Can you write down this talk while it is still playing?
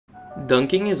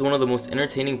Dunking is one of the most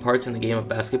entertaining parts in the game of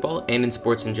basketball and in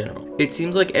sports in general. It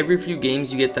seems like every few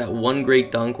games you get that one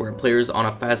great dunk where a player's on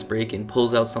a fast break and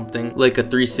pulls out something like a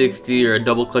 360 or a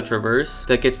double clutch reverse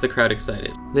that gets the crowd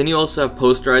excited. Then you also have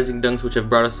posterizing dunks, which have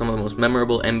brought us some of the most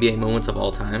memorable NBA moments of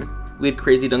all time. We had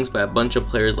crazy dunks by a bunch of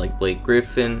players like Blake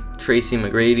Griffin, Tracy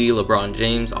McGrady, LeBron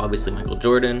James, obviously Michael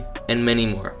Jordan, and many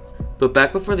more. But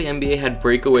back before the NBA had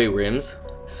breakaway rims,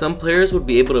 some players would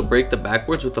be able to break the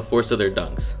backboards with the force of their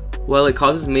dunks. While it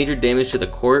causes major damage to the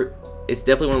court, it's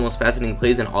definitely one of the most fascinating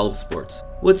plays in all of sports.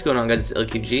 What's going on, guys? It's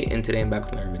LQG, and today I'm back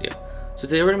with another video. So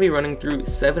today we're going to be running through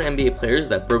 7 NBA players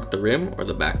that broke the rim or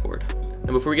the backboard.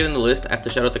 Now before we get in the list, I have to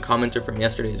shout out the commenter from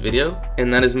yesterday's video,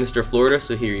 and that is Mr. Florida,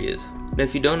 so here he is. Now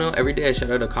if you don't know, every day I shout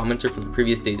out a commenter from the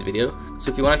previous day's video,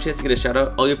 so if you want a chance to get a shout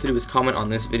out, all you have to do is comment on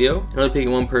this video, and I'll be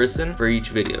picking one person for each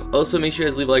video. Also, make sure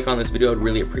you guys leave a like on this video, I'd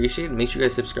really appreciate it. Make sure you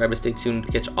guys subscribe to stay tuned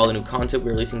to catch all the new content.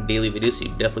 We're releasing daily videos, so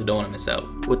you definitely don't want to miss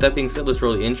out. With that being said, let's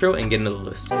roll the intro and get into the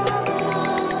list.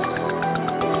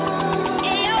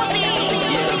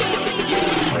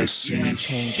 I see.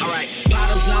 Alright,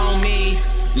 bottles on me.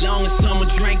 Long as someone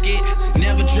drink it,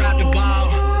 never drop the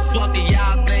ball. Fuck it,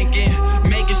 y'all thinking.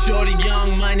 Making sure the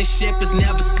young money ship is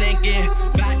never sinking.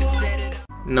 About to set it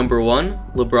up. Number 1,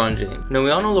 LeBron James. Now we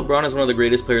all know LeBron is one of the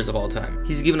greatest players of all time.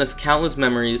 He's given us countless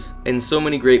memories and so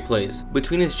many great plays.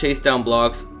 Between his chase down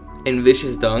blocks and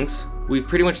vicious dunks, we've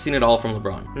pretty much seen it all from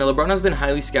LeBron. Now LeBron has been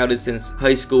highly scouted since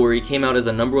high school, where he came out as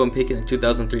a #1 pick in the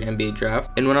 2003 NBA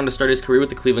draft and went on to start his career with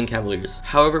the Cleveland Cavaliers.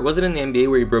 However, it wasn't in the NBA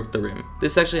where he broke the rim.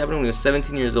 This actually happened when he was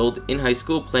 17 years old in high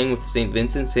school playing with St.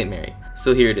 Vincent St. Mary.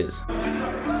 So here it is.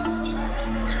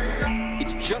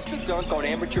 It's just a dunk on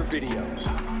amateur video.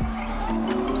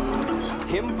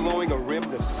 Him blowing a rim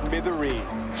to smithereens.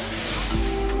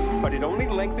 But it only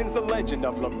lengthens the legend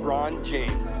of LeBron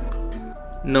James.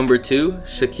 Number 2,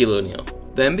 Shaquille O'Neal.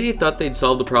 The NBA thought they'd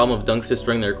solve the problem of dunks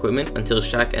destroying their equipment until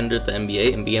Shaq entered the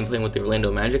NBA and began playing with the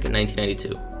Orlando Magic in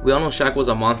 1992. We all know Shaq was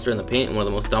a monster in the paint and one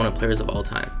of the most dominant players of all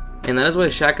time. And that is why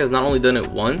Shaq has not only done it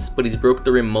once, but he's broke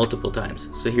the rim multiple times.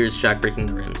 So here's Shaq breaking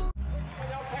the rims.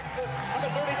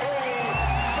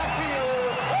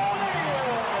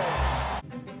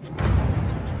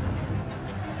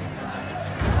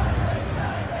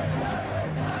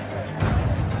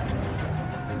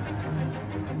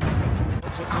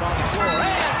 Puts it on the floor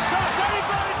and stops and he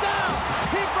brought it down.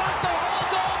 He brought the whole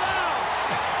goal down.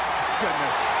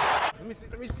 Goodness.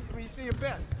 Let me see your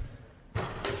best.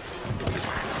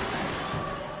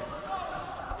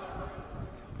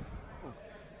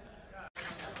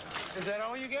 Is that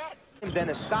all you got? And then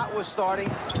as Scott was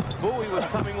starting, Bowie was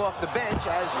coming off the bench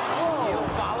as Hill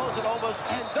follows and almost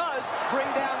and does bring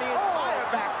down the entire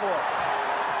backboard.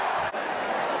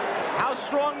 How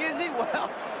strong is he?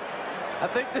 Well, I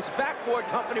think this backboard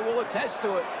company will attest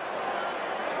to it.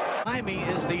 Miami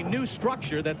is the new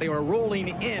structure that they are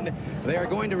rolling in. They are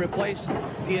going to replace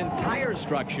the entire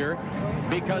structure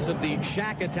because of the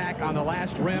Shaq attack on the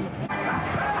last rim.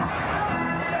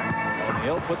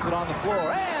 Hill puts it on the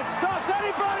floor and stops and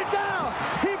he brought it down.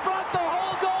 He brought the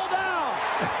whole goal down.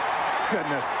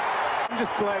 Goodness. I'm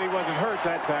just glad he wasn't hurt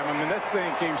that time. I mean, that thing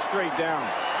came straight down.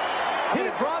 He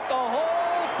brought the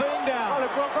whole thing down. Well,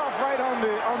 it broke off right on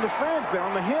the fringe there,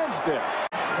 on the hinge there.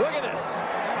 Look at this.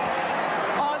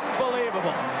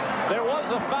 Unbelievable. There was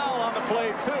a foul on the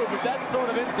play too, but that's sort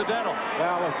of incidental.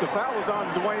 Well, the foul was on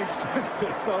Dwayne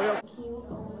Spencer, so he'll...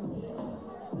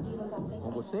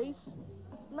 Com vocês,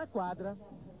 na quadra,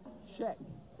 Shaq.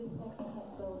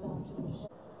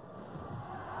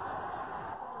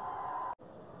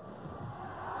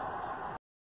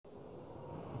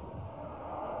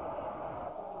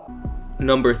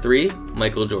 Number 3,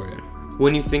 Michael Jordan.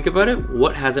 When you think about it,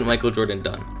 what hasn't Michael Jordan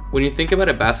done? When you think about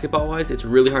it basketball-wise, it's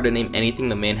really hard to name anything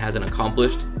the man hasn't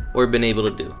accomplished or been able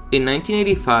to do. In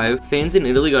 1985, fans in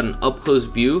Italy got an up-close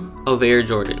view of Air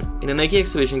Jordan. In a Nike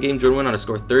exhibition game, Jordan went on to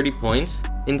score 30 points,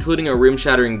 including a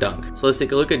rim-shattering dunk. So let's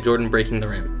take a look at Jordan breaking the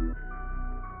rim.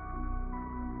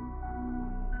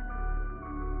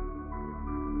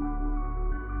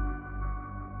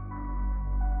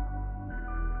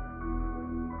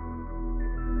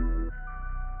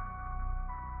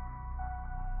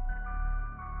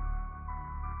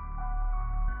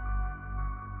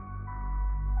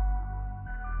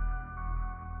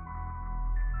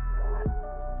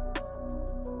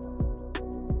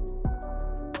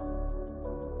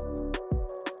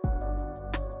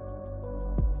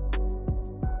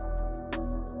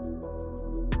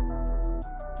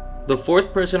 The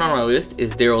fourth person on our list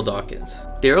is Darryl Dawkins.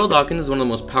 Darryl Dawkins is one of the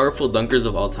most powerful dunkers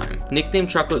of all time. Nicknamed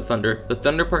Chocolate Thunder, the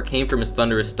Thunder part came from his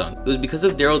thunderous dunk. It was because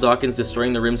of Darryl Dawkins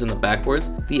destroying the rims and the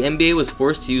backboards, the NBA was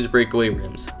forced to use breakaway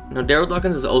rims. Now Darryl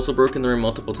Dawkins has also broken the rim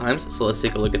multiple times, so let's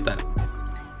take a look at that.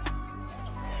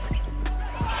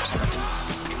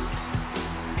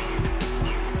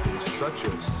 It was such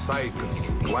a sight because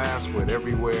the glass went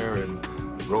everywhere and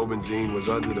Robinson was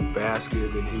under the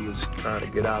basket and he was trying to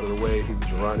get out of the way. He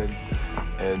was running,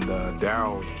 and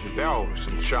Darryl was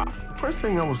in shock. First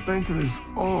thing I was thinking is,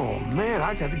 oh man,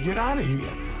 I got to get out of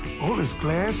here. All this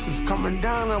glass is coming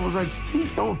down. I was like, geez,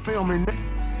 don't fail me.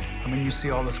 I mean, you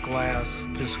see all this glass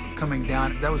just coming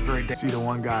down. That was very dangerous. See the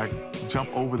one guy jump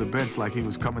over the bench like he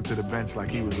was coming to the bench like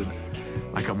he was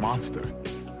like a monster.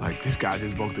 Like, this guy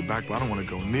just broke the backboard. I don't want to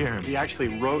go near him. He actually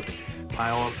wrote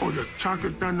Oh, the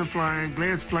chocolate thunder flying,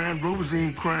 glass flying,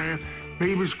 Robinson crying,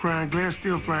 babies crying, glass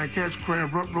still flying, cats crying,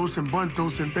 roast and bun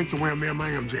toast, and thank you, wham, I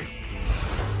am Jay.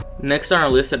 Next on our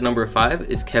list at number 5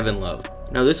 is Kevin Love.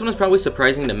 Now this one is probably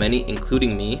surprising to many,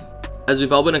 including me, as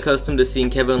we've all been accustomed to seeing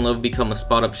Kevin Love become a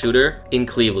spot-up shooter in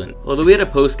Cleveland. Although he had a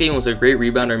post-game and was a great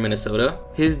rebounder in Minnesota,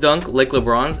 his dunk, like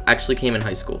LeBron's, actually came in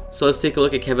high school. So let's take a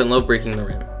look at Kevin Love breaking the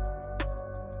rim.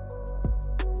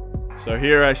 So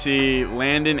here I see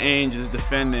Landon Ainge is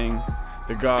defending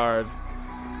the guard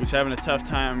who's having a tough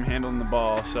time handling the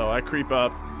ball. So I creep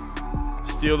up,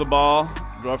 steal the ball,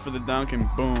 go up for the dunk, and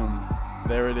boom,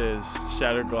 there it is,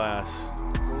 shattered glass.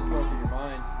 What was going through your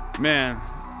mind? Man,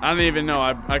 I don't even know.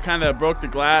 I kind of broke the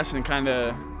glass and kind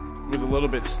of was a little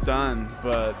bit stunned.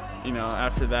 But, you know,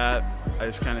 after that, I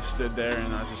just kind of stood there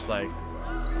and I was just like,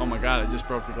 oh my God, I just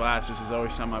broke the glass. This is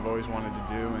always something I've always wanted to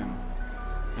do. And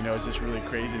you know, it's just really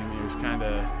crazy to me. It was kind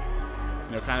of,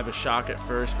 you know, kind of a shock at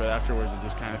first, but afterwards it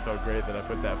just kind of felt great that I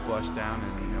put that flush down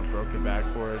and, you know, broke the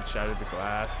backboard, shattered the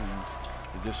glass, and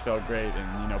it just felt great.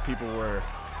 And, you know, people were,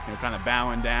 you know, kind of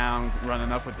bowing down,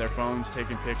 running up with their phones,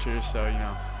 taking pictures. So, you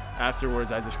know,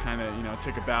 afterwards I just kind of, you know,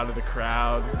 took a bow to the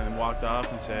crowd and then walked off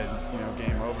and said, you know,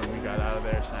 game over. And we got out of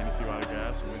there, signed a few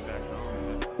autographs, and went back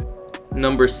home.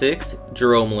 Number 6,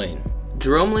 Jerome Lane.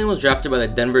 Jerome Lane was drafted by the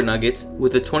Denver Nuggets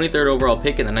with the 23rd overall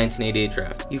pick in the 1988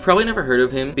 draft. You've probably never heard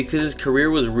of him because his career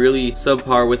was really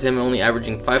subpar, with him only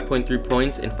averaging 5.3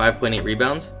 points and 5.8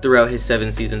 rebounds throughout his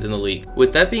 7 seasons in the league.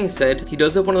 With that being said, he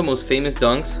does have one of the most famous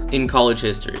dunks in college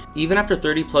history. Even after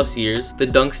 30 plus years, the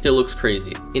dunk still looks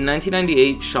crazy. In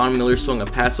 1998, Sean Miller swung a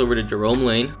pass over to Jerome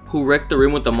Lane, who wrecked the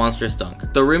rim with a monstrous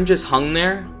dunk. The rim just hung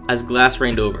there as glass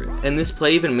rained over it, and this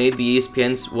play even made the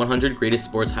ESPN's 100 Greatest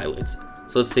Sports Highlights.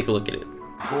 So let's take a look at it.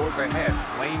 Towards ahead,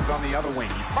 Lane's on the other wing.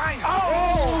 He finds it.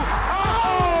 Oh!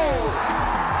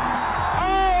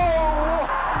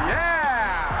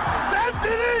 Yeah! Send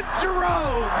it in,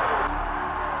 Jerome!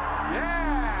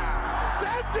 Yeah!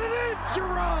 Send it in,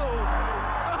 Jerome!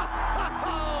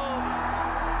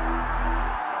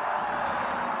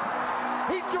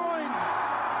 He joins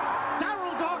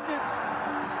Darryl Dawkins,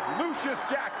 Lucius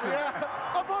Jackson,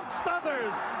 amongst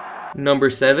others. Number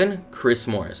 7, Chris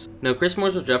Morris. Now, Chris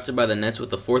Morris was drafted by the Nets with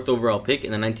the 4th overall pick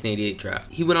in the 1988 draft.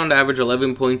 He went on to average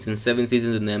 11 points in 7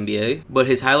 seasons in the NBA, but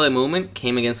his highlight moment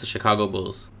came against the Chicago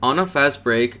Bulls. On a fast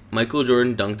break, Michael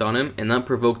Jordan dunked on him, and that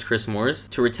provoked Chris Morris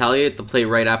to retaliate the play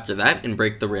right after that and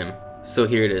break the rim. So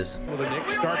here it is. Well, the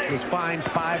Knicks Starks was fined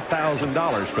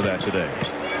 $5,000 for that today.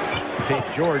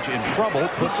 Tate George in trouble,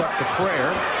 puts up the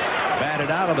prayer, batted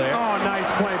out of there. Oh,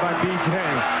 nice play by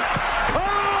BJ.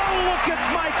 Look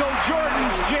at Michael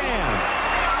Jordan's jam.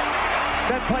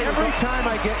 That play, every time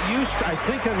I get used to, I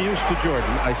think I'm used to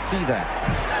Jordan. I see that.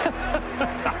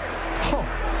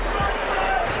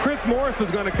 Chris Morris was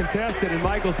going to contest it, and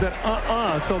Michael said,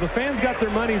 So the fans got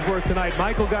their money's worth tonight.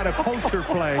 Michael got a poster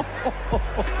play.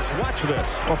 Watch this.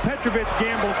 Well, Petrovic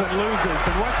gambles and loses,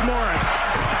 and what's Morris?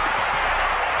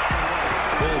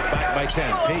 Bulls back by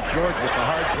 10. Tate George with the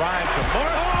hard drive to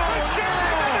Morris.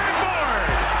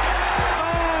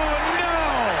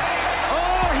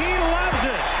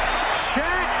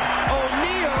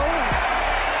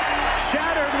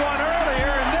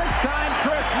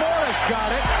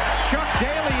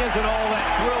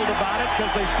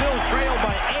 Because they still trail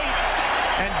by 8,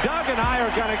 and Doug and I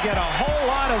are going to get a whole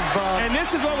lot of and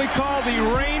this is what we call the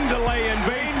rain delay in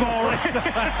baseball.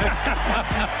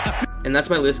 And that's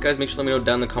my list, guys. Make sure to let me know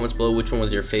down in the comments below which one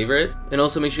was your favorite, and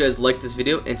also make sure you guys like this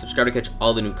video and subscribe to catch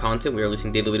all the new content. We are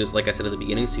releasing daily videos, like I said at the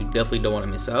beginning, so you definitely don't want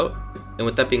to miss out. And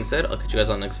with that being said, I'll catch you guys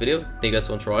on the next video. Thank you guys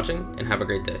so much for watching, and have a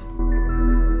great day.